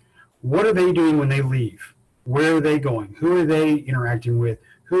workers. What are they doing when they leave? Where are they going? Who are they interacting with?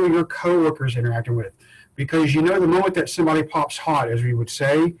 Who are your coworkers interacting with? Because you know the moment that somebody pops hot, as we would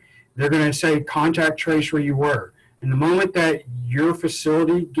say, they're going to say contact trace where you were. And the moment that your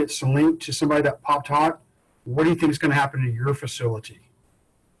facility gets linked to somebody that popped hot, what do you think is going to happen to your facility?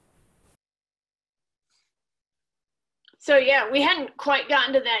 So yeah, we hadn't quite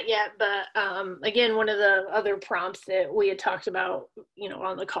gotten to that yet, but again, one of the other prompts that we had talked about, you know,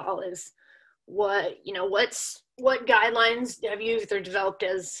 on the call is what guidelines have you either developed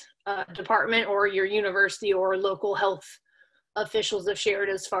as a department or your university or local health officials have shared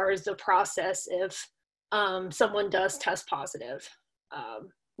as far as the process if someone does test positive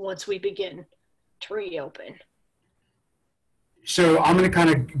once we begin to reopen. So I'm going to kind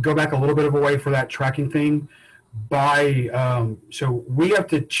of go back a little bit of a way for that tracking thing. So we have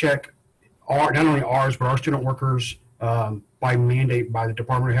to check not only ours, but our student workers by mandate by the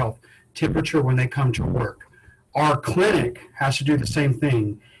Department of Health temperature when they come to work. Our clinic has to do the same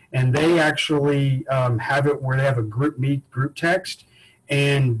thing, and they actually have it where they have a group text,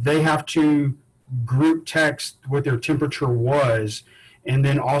 and they have to group text what their temperature was, and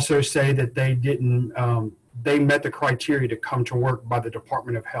then also say that they didn't, they met the criteria to come to work by the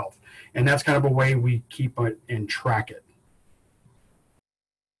Department of Health. And that's kind of a way we keep it and track it.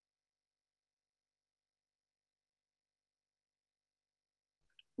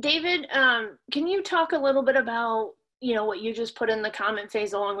 David, can you talk a little bit about, you know, what you just put in the comment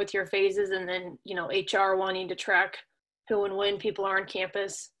phase along with your phases, and then, you know, HR wanting to track who and when people are on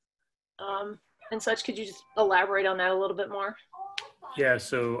campus and such? Could you just elaborate on that a little bit more? Yeah,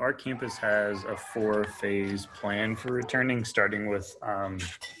 so our campus has a 4-phase plan for returning, starting with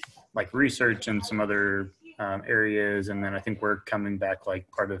like research and some other areas. And then I think we're coming back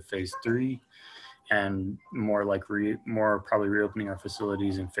like part of phase 3 and more like probably reopening our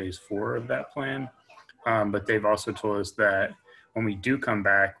facilities in phase 4 of that plan. But they've also told us that when we do come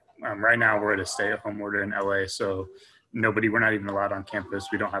back, right now we're at a stay-at-home order in LA. So we're not even allowed on campus.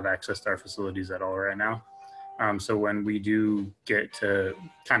 We don't have access to our facilities at all right now. So when we do get to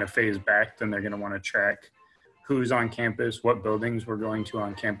kind of phase back, then they're going to want to track who's on campus, what buildings we're going to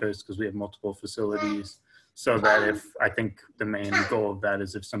on campus, because we have multiple facilities. So that I think the main goal of that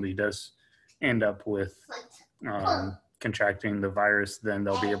is if somebody does end up with contracting the virus, then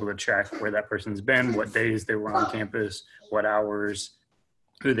they'll be able to track where that person's been, what days they were on campus, what hours,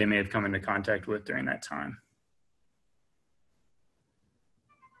 who they may have come into contact with during that time.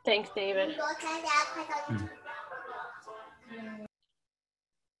 Thanks, David.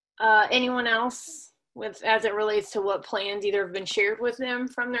 Anyone else as it relates to what plans either have been shared with them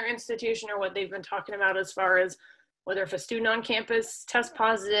from their institution or what they've been talking about as far as whether if a student on campus tests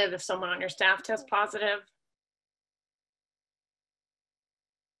positive, if someone on your staff tests positive.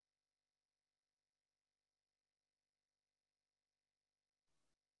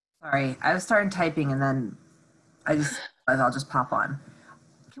 Sorry, I was starting typing and then I'll just pop on.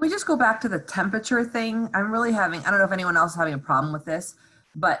 Can we just go back to the temperature thing? I don't know if anyone else is having a problem with this,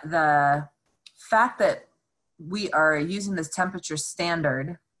 but the fact that we are using this temperature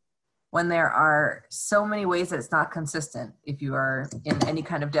standard when there are so many ways that it's not consistent. If you are in any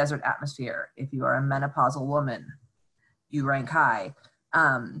kind of desert atmosphere, if you are a menopausal woman, you rank high.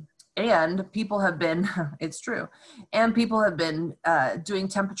 And people have been, it's true, and people have been doing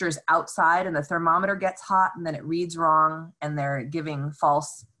temperatures outside and the thermometer gets hot and then it reads wrong and they're giving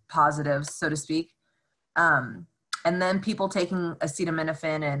false positives, so to speak. And then people taking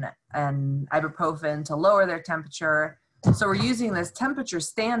acetaminophen and ibuprofen to lower their temperature. So we're using this temperature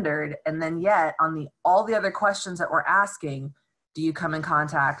standard, and then yet on all the other questions that we're asking, do you come in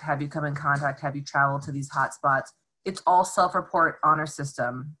contact? Have you come in contact? Have you traveled to these hot spots? It's all self-report honor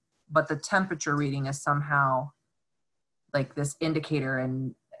system, but the temperature reading is somehow like this indicator,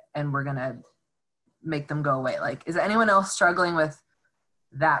 and we're gonna make them go away. Like, is anyone else struggling with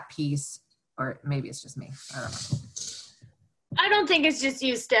that piece? Or maybe it's just me, I don't know. I don't think it's just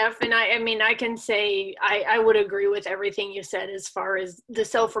you, Steph. And I mean, I can say I would agree with everything you said as far as the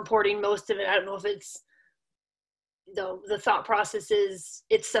self-reporting. Most of it, I don't know if it's the thought process is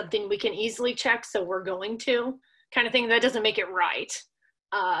it's something we can easily check, so we're going to kind of thing. That doesn't make it right.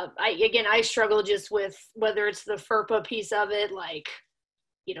 I struggle just with whether it's the FERPA piece of it, like,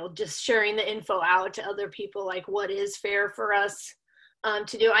 you know, just sharing the info out to other people, like what is fair for us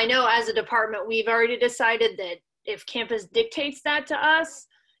to do. I know as a department, we've already decided that if campus dictates that to us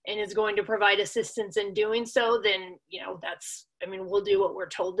and is going to provide assistance in doing so, then, you know, we'll do what we're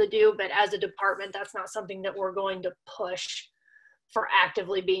told to do. But as a department, that's not something that we're going to push for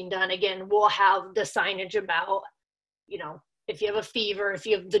actively being done. Again, we'll have the signage about, you know, if you have a fever, if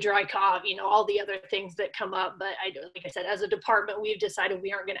you have the dry cough, you know, all the other things that come up. But like I said, as a department, we've decided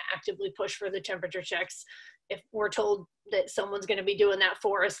we aren't going to actively push for the temperature checks. If we're told that someone's going to be doing that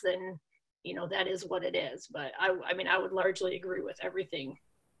for us, then, you know, that is what it is. But I would largely agree with everything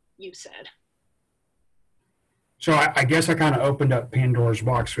you said. So I guess I kind of opened up Pandora's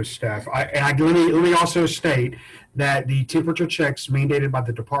box with staff. Let me also state that the temperature checks mandated by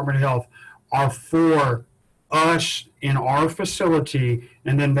the Department of Health are for us in our facility,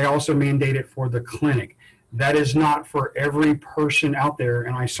 and then they also mandate it for the clinic. That is not for every person out there.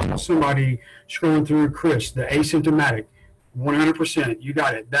 And I saw somebody scrolling through, Chris, the asymptomatic, 100%, you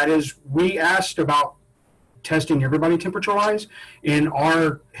got it. That is, we asked about testing everybody temperature-wise, and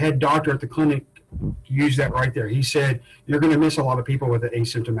our head doctor at the clinic used that right there. He said, you're going to miss a lot of people with the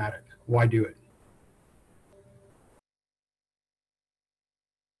asymptomatic. Why do it?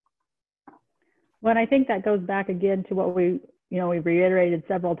 Well, I think that goes back again to what we've reiterated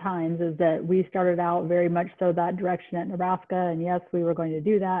several times, is that we started out very much so that direction at Nebraska. And yes, we were going to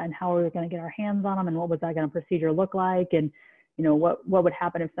do that, and how we were going to get our hands on them, and what was that going to procedure look like, and, you know, what would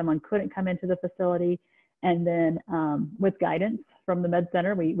happen if someone couldn't come into the facility. And then with guidance from the Med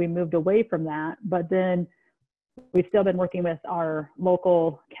Center, we moved away from that. But then we've still been working with our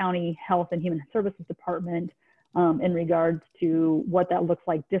local county health and human services department in regards to what that looks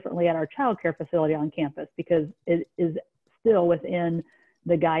like differently at our child care facility on campus, because it is still within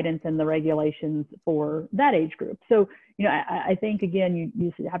the guidance and the regulations for that age group. So, you know, I think, again,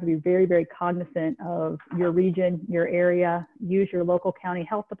 you have to be very, very cognizant of your region, your area, use your local county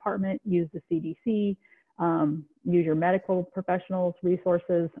health department, use the CDC, use your medical professionals,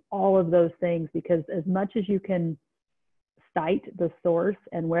 resources, all of those things, because as much as you can cite the source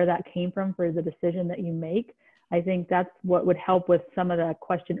and where that came from for the decision that you make, I think that's what would help with some of the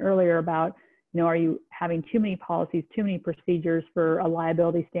question earlier about, you know, are you having too many policies, too many procedures for a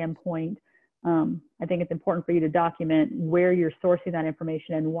liability standpoint? I think it's important for you to document where you're sourcing that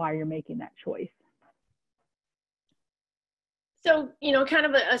information and why you're making that choice. So, you know, kind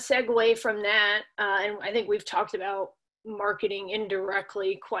of a segue from that, and I think we've talked about marketing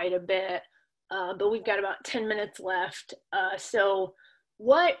indirectly quite a bit, but we've got about 10 minutes left. So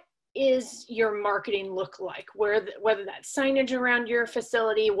what is your marketing look like? Whether that's signage around your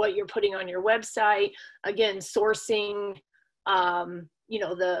facility, what you're putting on your website, again, sourcing, you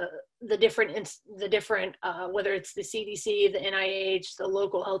know, the different, whether it's the CDC, the NIH, the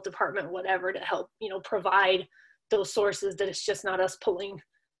local health department, whatever, to help, you know, provide those sources, that it's just not us pulling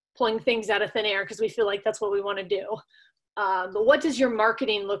things out of thin air because we feel like that's what we want to do. But what does your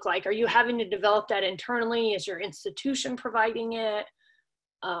marketing look like? Are you having to develop that internally? Is your institution providing it?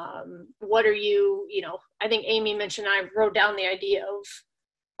 What are you, I think Amy mentioned, I wrote down the idea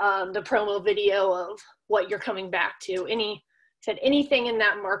of the promo video of what you're coming back to. Anything in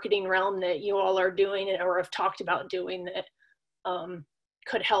that marketing realm that you all are doing or have talked about doing that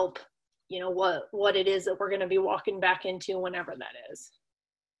could help, what it is that we're going to be walking back into whenever that is.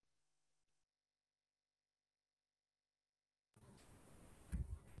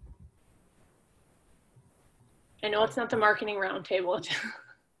 I know it's not the marketing roundtable.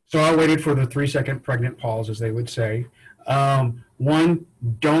 So I waited for the 3-second pregnant pause, as they would say. One,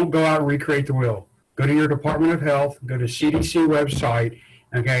 don't go out and recreate the wheel. Go to your Department of Health, go to CDC website,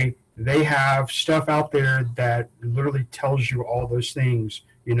 okay? They have stuff out there that literally tells you all those things,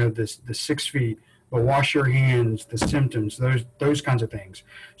 the 6 feet, the wash your hands, the symptoms, those kinds of things.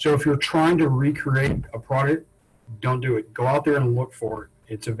 So if you're trying to recreate a product, don't do it. Go out there and look for it.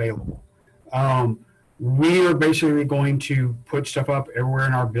 It's available. We are basically going to put stuff up everywhere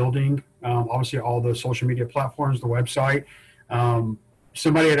in our building. Obviously, all the social media platforms, the website.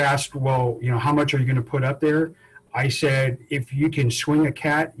 Somebody had asked, well, how much are you going to put up there? I said, if you can swing a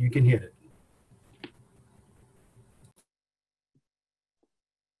cat, you can hit it.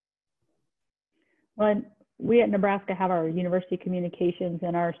 Well, we at Nebraska have our university communications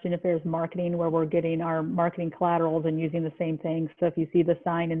and our student affairs marketing, where we're getting our marketing collaterals and using the same things. So if you see the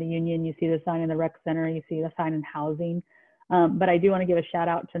sign in the union, you see the sign in the rec center, you see the sign in housing. But I do want to give a shout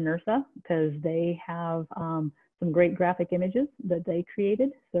out to NIRSA, because they have some great graphic images that they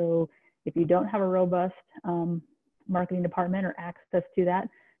created. So if you don't have a robust marketing department or access to that,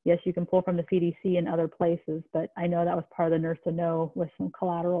 yes, you can pull from the CDC and other places, but I know that was part of the NIRSA Know with some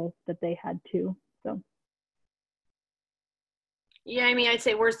collateral that they had too. So. Yeah, I'd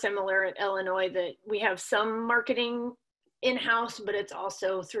say we're similar at Illinois, that we have some marketing in-house, but it's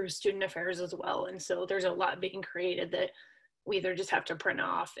also through student affairs as well. And so there's a lot being created that we either just have to print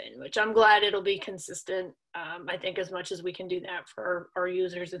off, and which I'm glad it'll be consistent. I think as much as we can do that for our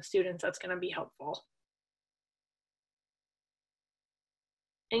users and students, that's going to be helpful.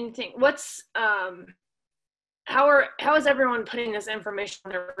 Anything, how is everyone putting this information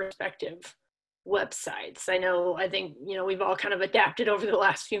on their respective websites? I think, we've all kind of adapted over the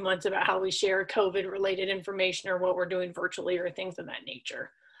last few months about how we share COVID related information or what we're doing virtually or things of that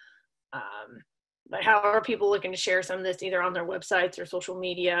nature. But how are people looking to share some of this either on their websites or social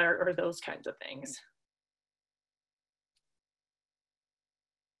media or those kinds of things?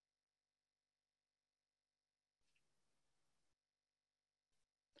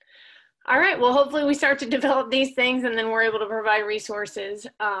 All right, well, hopefully we start to develop these things and then we're able to provide resources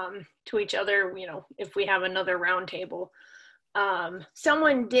to each other, if we have another roundtable.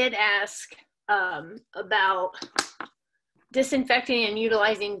 Someone did ask about disinfecting and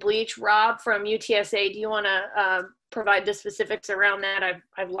utilizing bleach. Rob from UTSA, do you want to provide the specifics around that?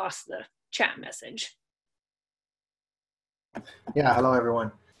 I've lost the chat message. Yeah, hello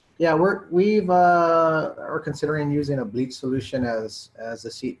everyone. Yeah, we're considering using a bleach solution as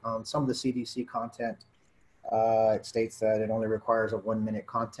on some of the CDC content. It states that it only requires a 1-minute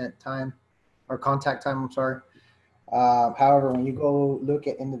contact time. I'm sorry. However, when you go look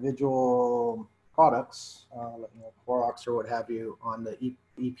at individual products, Clorox or what have you, on the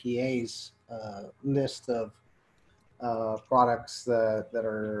EPA's list of products that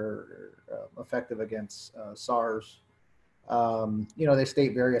are effective against SARS, they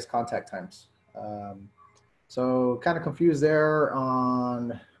state various contact times. So kind of confused there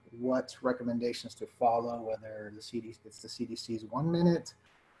on what recommendations to follow, whether it's the CDC's 1 minute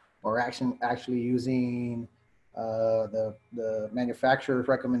or actually using the manufacturer's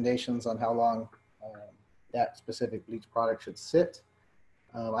recommendations on how long that specific bleach product should sit.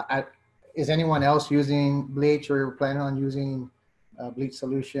 Is anyone else using bleach or planning on using bleach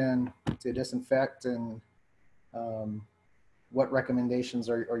solution to disinfect, and what recommendations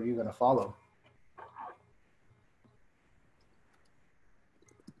are you going to follow?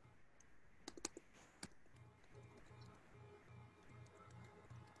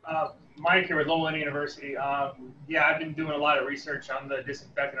 Mike here with Lowell University. Yeah, I've been doing a lot of research on the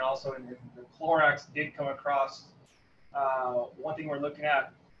disinfectant also, and the Clorox did come across one thing we're looking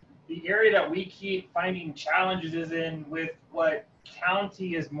at. The area that we keep finding challenges is in with what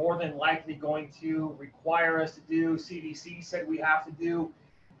county is more than likely going to require us to do, CDC said we have to do,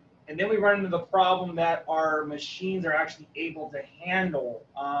 and then we run into the problem that our machines are actually able to handle.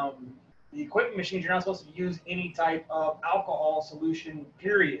 The equipment machines, you're not supposed to use any type of alcohol solution,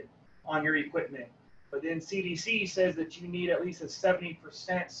 period, on your equipment. But then CDC says that you need at least a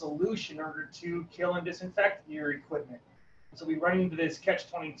 70% solution in order to kill and disinfect your equipment. So we run into this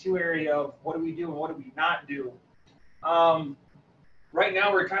catch-22 area of what do we do and what do we not do. Right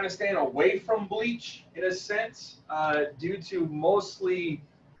now, we're kind of staying away from bleach in a sense, due to mostly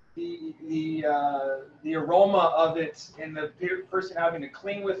the aroma of it and the person having to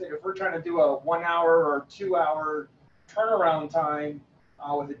clean with it. If we're trying to do a 1 hour or 2 hour turnaround time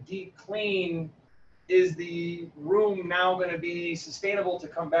with a deep clean, is the room now going to be sustainable to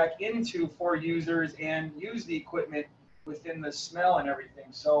come back into for users and use the equipment within the smell and everything?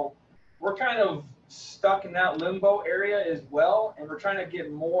 So we're kind of stuck in that limbo area as well, and we're trying to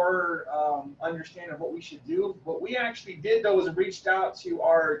get more understanding of what we should do. What we actually did, though, was reached out to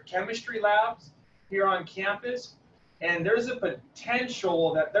our chemistry labs here on campus, and there's a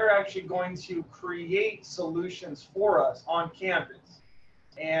potential that they're actually going to create solutions for us on campus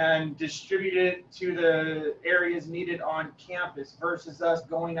and distribute it to the areas needed on campus versus us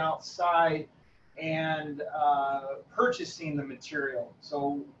going outside and purchasing the material.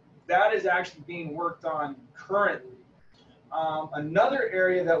 So that is actually being worked on currently. Another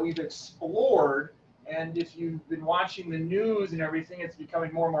area that we've explored, and if you've been watching the news and everything, it's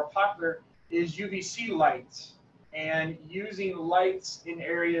becoming more and more popular, is UVC lights, and using lights in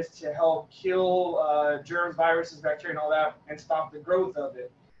areas to help kill germs, viruses, bacteria, and all that, and stop the growth of it.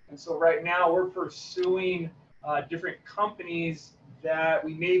 And so right now we're pursuing different companies that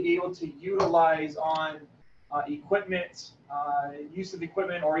we may be able to utilize on equipment, use of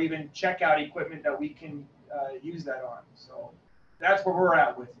equipment, or even checkout equipment that we can use that on. So that's where we're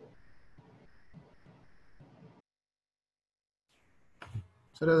at with it.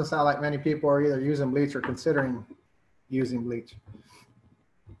 So it doesn't sound like many people are either using bleach or considering using bleach.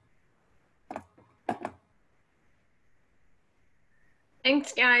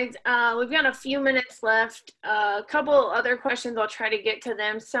 Thanks, guys. We've got a few minutes left. A couple other questions, I'll try to get to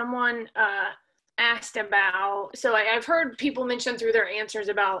them. Someone asked about, so I've heard people mention through their answers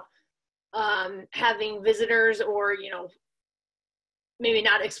about having visitors, or, you know, maybe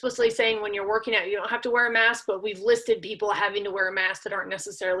not explicitly saying when you're working out you don't have to wear a mask, but we've listed people having to wear a mask that aren't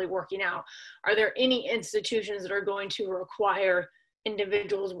necessarily working out. Are there any institutions that are going to require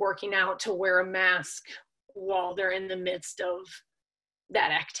individuals working out to wear a mask while they're in the midst of that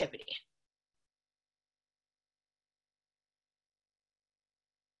activity?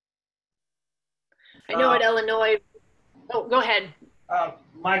 I know at Illinois, oh, go ahead.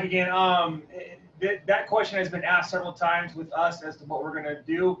 Mike again, that question has been asked several times with us as to what we're gonna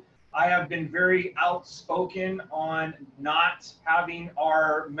do. I have been very outspoken on not having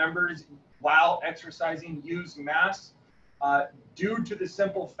our members, while exercising, use masks, due to the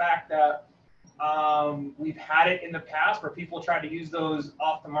simple fact that we've had it in the past where people try to use those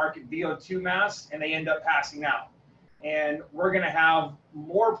off the market VO2 masks and they end up passing out. And we're going to have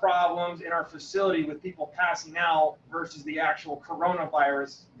more problems in our facility with people passing out versus the actual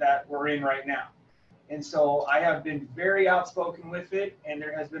coronavirus that we're in right now. And so I have been very outspoken with it, and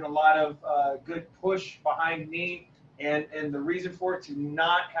there has been a lot of good push behind me, and the reason for it to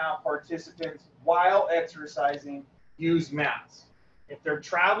not have participants while exercising use masks. If they're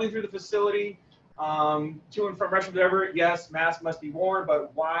traveling through the facility, to and from restroom, whatever, yes, mask must be worn,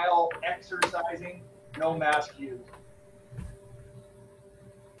 but while exercising, no mask used.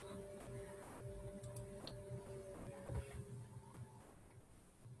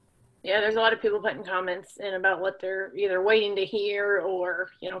 Yeah, there's a lot of people putting comments in about what they're either waiting to hear or,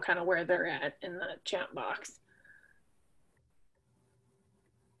 you know, kind of where they're at in the chat box.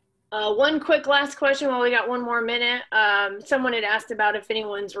 One quick last question while we got one more minute. Someone had asked about if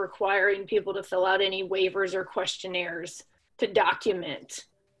anyone's requiring people to fill out any waivers or questionnaires to document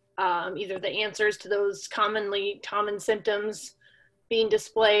either the answers to those common symptoms being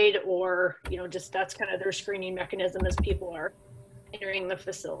displayed, or, you know, just that's kind of their screening mechanism as people are entering the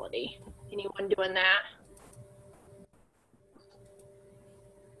facility. Anyone doing that?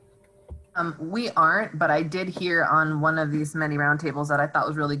 We aren't, but I did hear on one of these many roundtables that I thought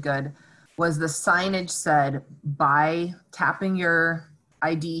was really good was the signage said, by tapping your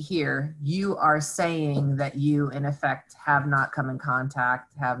ID here, you are saying that you, in effect, have not come in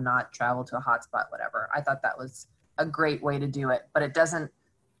contact, have not traveled to a hotspot, whatever. I thought that was a great way to do it, but it doesn't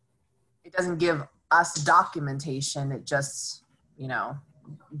give us documentation. It just, you know,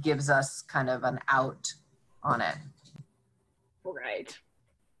 gives us kind of an out on it. Right.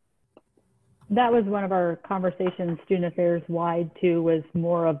 That was one of our conversations, student affairs wide too, was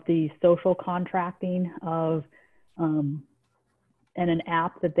more of the social contracting of, and an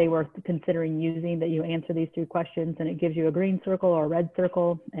app that they were considering using, that you answer these 3 questions and it gives you a green circle or a red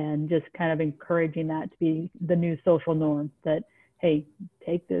circle, and just kind of encouraging that to be the new social norm, that, hey,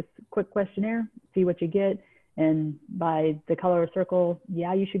 take this quick questionnaire, see what you get. And by the color of circle,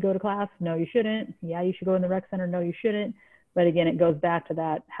 yeah, you should go to class. No, you shouldn't. Yeah, you should go in the rec center. No, you shouldn't. But again, it goes back to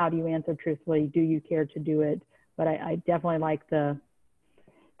that, how do you answer truthfully? Do you care to do it? But I definitely like the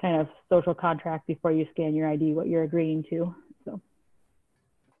kind of social contract before you scan your ID, what you're agreeing to. So.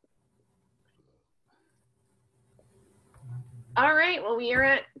 All right, well, we are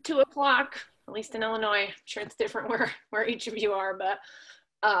at 2 o'clock, at least in Illinois. I'm sure it's different where each of you are, but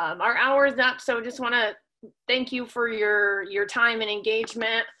our hour is up. So just want to thank you for your time and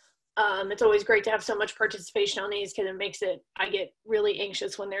engagement. It's always great to have so much participation on these because it makes it, I get really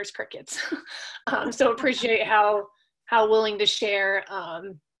anxious when there's crickets. So appreciate how willing to share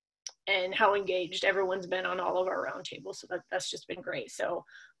and how engaged everyone's been on all of our roundtables. So that's just been great. So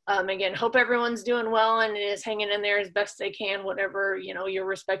again, hope everyone's doing well and is hanging in there as best they can, whatever, your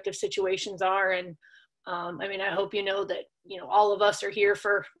respective situations are. And I mean, I hope you know that, all of us are here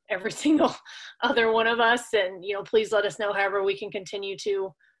for every single other one of us. And, please let us know however we can continue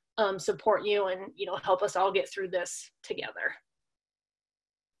to support you and, help us all get through this together.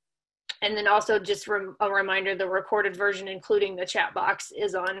 And then also just a reminder, the recorded version, including the chat box,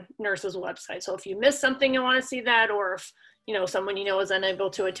 is on NIRSA's website. So if you missed something and want to see that, or if, someone is unable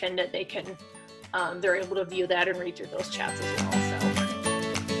to attend it, they can, they're able to view that and read through those chats as well.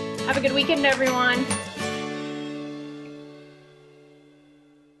 So have a good weekend, everyone.